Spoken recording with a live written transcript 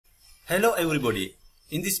Hello everybody.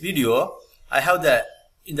 In this video, I have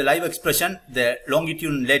in the live expression the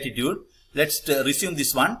longitude and latitude. Let's resume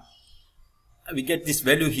this one. We get this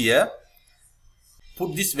value here.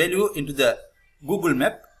 Put this value into the Google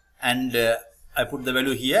map and I put the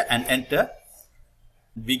value here and enter.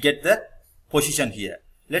 We get the position here.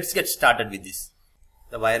 Let's get started with this.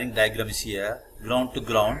 The wiring diagram is here. Ground to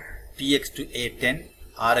ground, TX to A10,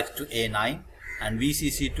 RX to A9 and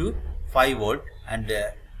VCC to 5 volt and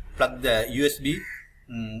plug the USB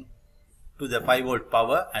to the 5 volt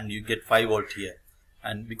power and you get 5 volt here.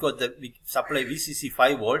 And because we supply VCC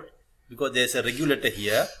 5 volt, because there is a regulator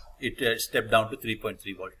here, it stepped down to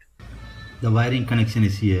 3.3 volt. The wiring connection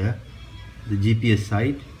is here, the GPS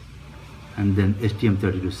side and then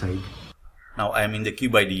STM32 side. Now I am in the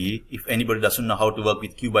CubeIDE. If anybody doesn't know how to work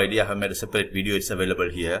with CubeIDE, I have made a separate video. It's available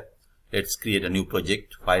here. Let's create a new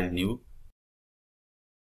project, file new.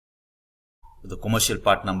 The commercial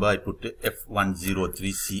part number I put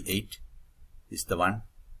F103C8. This is the one.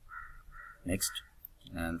 Next.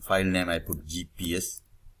 And file name I put GPS.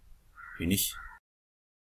 Finish.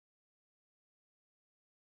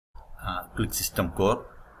 Click system core.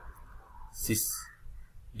 Sys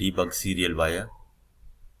debug serial wire.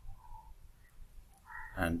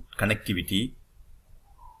 And connectivity.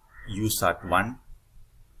 USART1.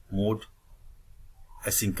 Mode.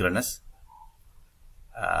 Asynchronous.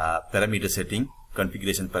 Parameter setting,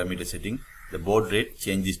 configuration parameter setting. The baud rate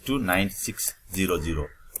changes to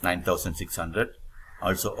 9600.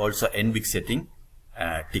 Also NBIC setting,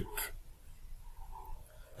 tick.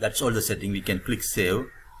 That's all the setting. We can click save.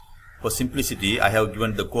 For simplicity, I have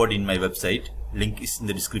given the code in my website. Link is in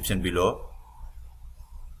the description below.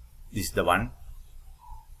 This is the one.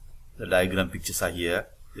 The diagram pictures are here.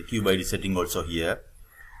 The CubeIDE setting also here.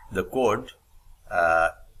 The code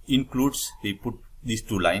includes, we put these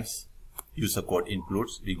two lines, user code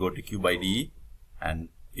includes, we go to CubeIDE and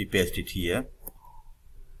we paste it here,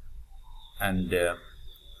 and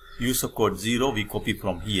user code 0 we copy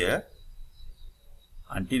from here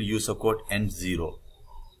until user code ends 0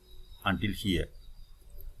 until here,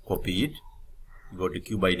 copy it, go to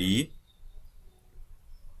CubeIDE,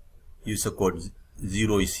 user code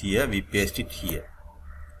 0 is here, we paste it here,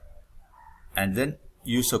 and then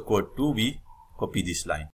user code 2 we copy this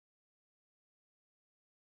line.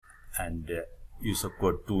 And user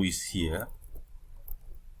code 2 is here,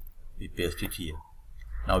 we paste it here.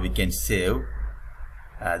 Now we can save.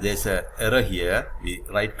 There's an error here. We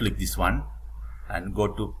right click this one and go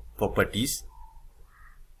to properties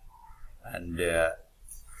and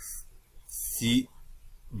see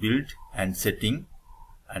build and setting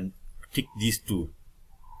and tick these two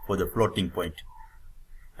for the floating point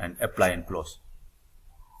and apply and close.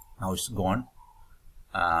 Now it's gone.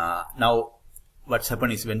 Now what's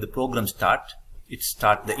happened is when the program start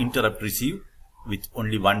the interrupt receive with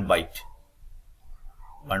only 1 byte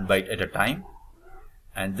at a time,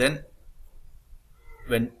 and then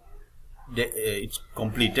when it's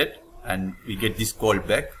completed and we get this call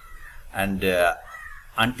back, and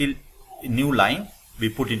until new line we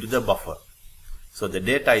put into the buffer. So the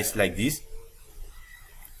data is like this.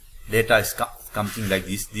 Data is something like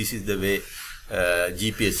this. This is the way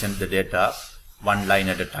GPS sends the data, one line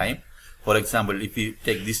at a time. For example, if you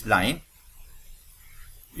take this line,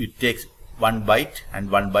 it takes 1 byte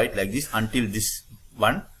and 1 byte like this until this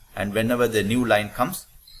one, and whenever the new line comes,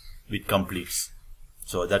 it completes.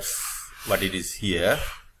 So that's what it is here.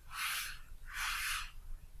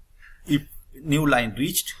 If new line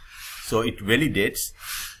reached, so it validates.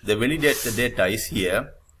 The validate the data is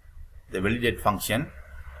here. The validate function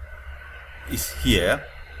is here.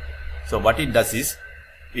 So what it does is,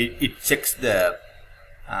 it checks the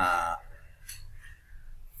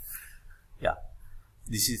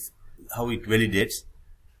this is how it validates.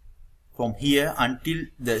 From here until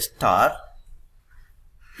the star,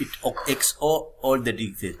 it XOR all the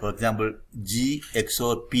details. For example, G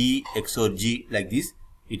XOR P XOR G like this.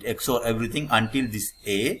 It XOR everything until this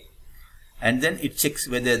A, and then it checks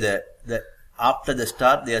whether the after the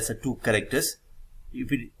star there's a 2 characters.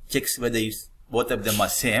 If it checks whether both of them are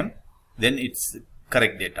same, then it's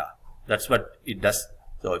correct data. That's what it does.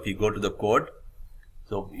 So if you go to the code,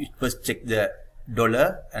 so it first check the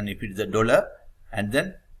dollar, and if it is a dollar, and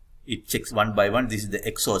then it checks one by one. This is the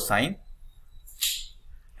XOR sign,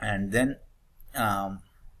 and then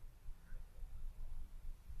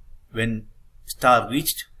when star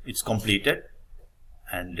reached, it's completed,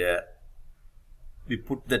 and we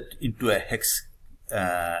put that into a hex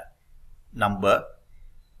number,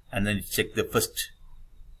 and then it check the first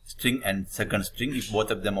string and second string. If both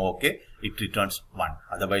of them are okay, it returns 1,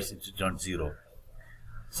 otherwise it returns 0.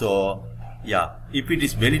 So yeah, if it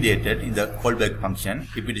is validated in the callback function,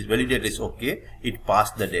 if it is validated is okay, it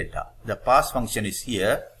passed the data. The parse function is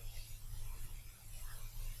here.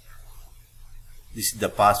 This is the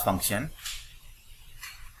parse function.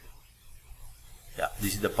 Yeah,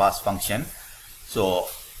 this is the parse function. So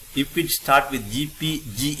if it start with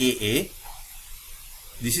GPGAA,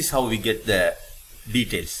 this is how we get the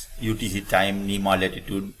details: UTC time, NEMA,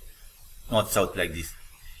 latitude, north, south, like this.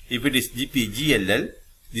 If it is GPGLL,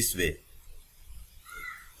 this way.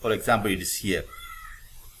 For example, it is here.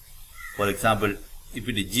 For example, if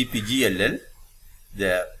it is GPGLL,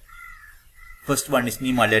 the first one is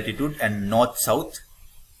NEMA latitude and north south.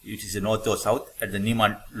 It is a north or south at the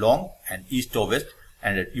NEMA long, and east or west,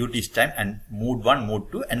 and at UTC time, and mode 1,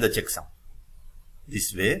 mode 2, and the checksum.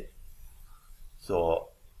 This way. So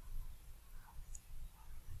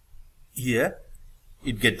here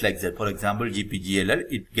it gets like that. For example,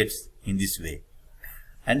 GPGLL, it gets in this way.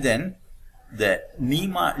 And then the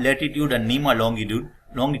NEMA latitude and NEMA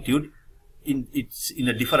longitude it's in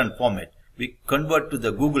a different format. We convert to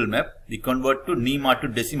the Google map, we convert to NEMA to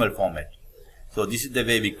decimal format. So this is the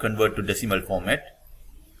way we convert to decimal format,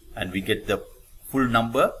 and we get the full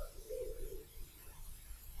number,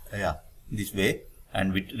 yeah, this way,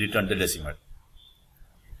 and we return the decimal.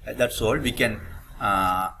 That's all. We can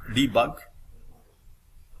debug.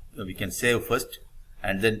 So we can save first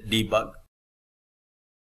and then debug.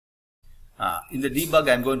 In the debug,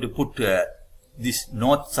 I am going to put this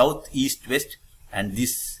north, south, east, west, and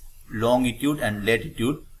this longitude and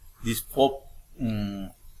latitude. These four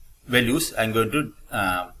values I am going to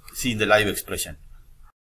see in the live expression.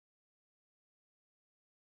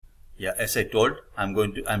 Yeah, as I told,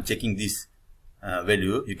 I'm checking this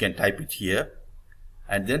value. You can type it here,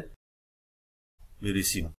 and then we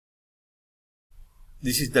resume.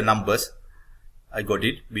 This is the numbers. I got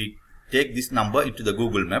it. We take this number into the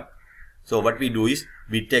Google map. So what we do is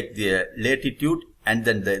we take the latitude and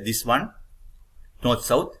then this one, north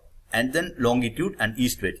south, and then longitude and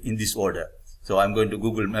east west in this order. So I'm going to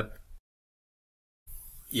Google map.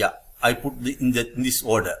 Yeah, I put in this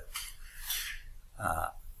order.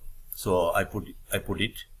 So I put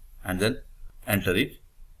it and then enter it.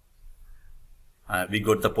 We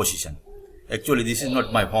got the position. Actually, this is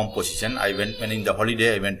not my home position. When in the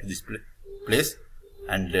holiday, I went to this place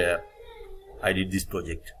and I did this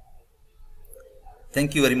project.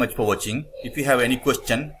 Thank you very much for watching. If you have any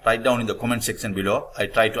question, write down in the comment section below. I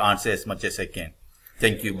try to answer as much as I can.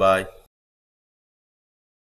 Thank you. Bye.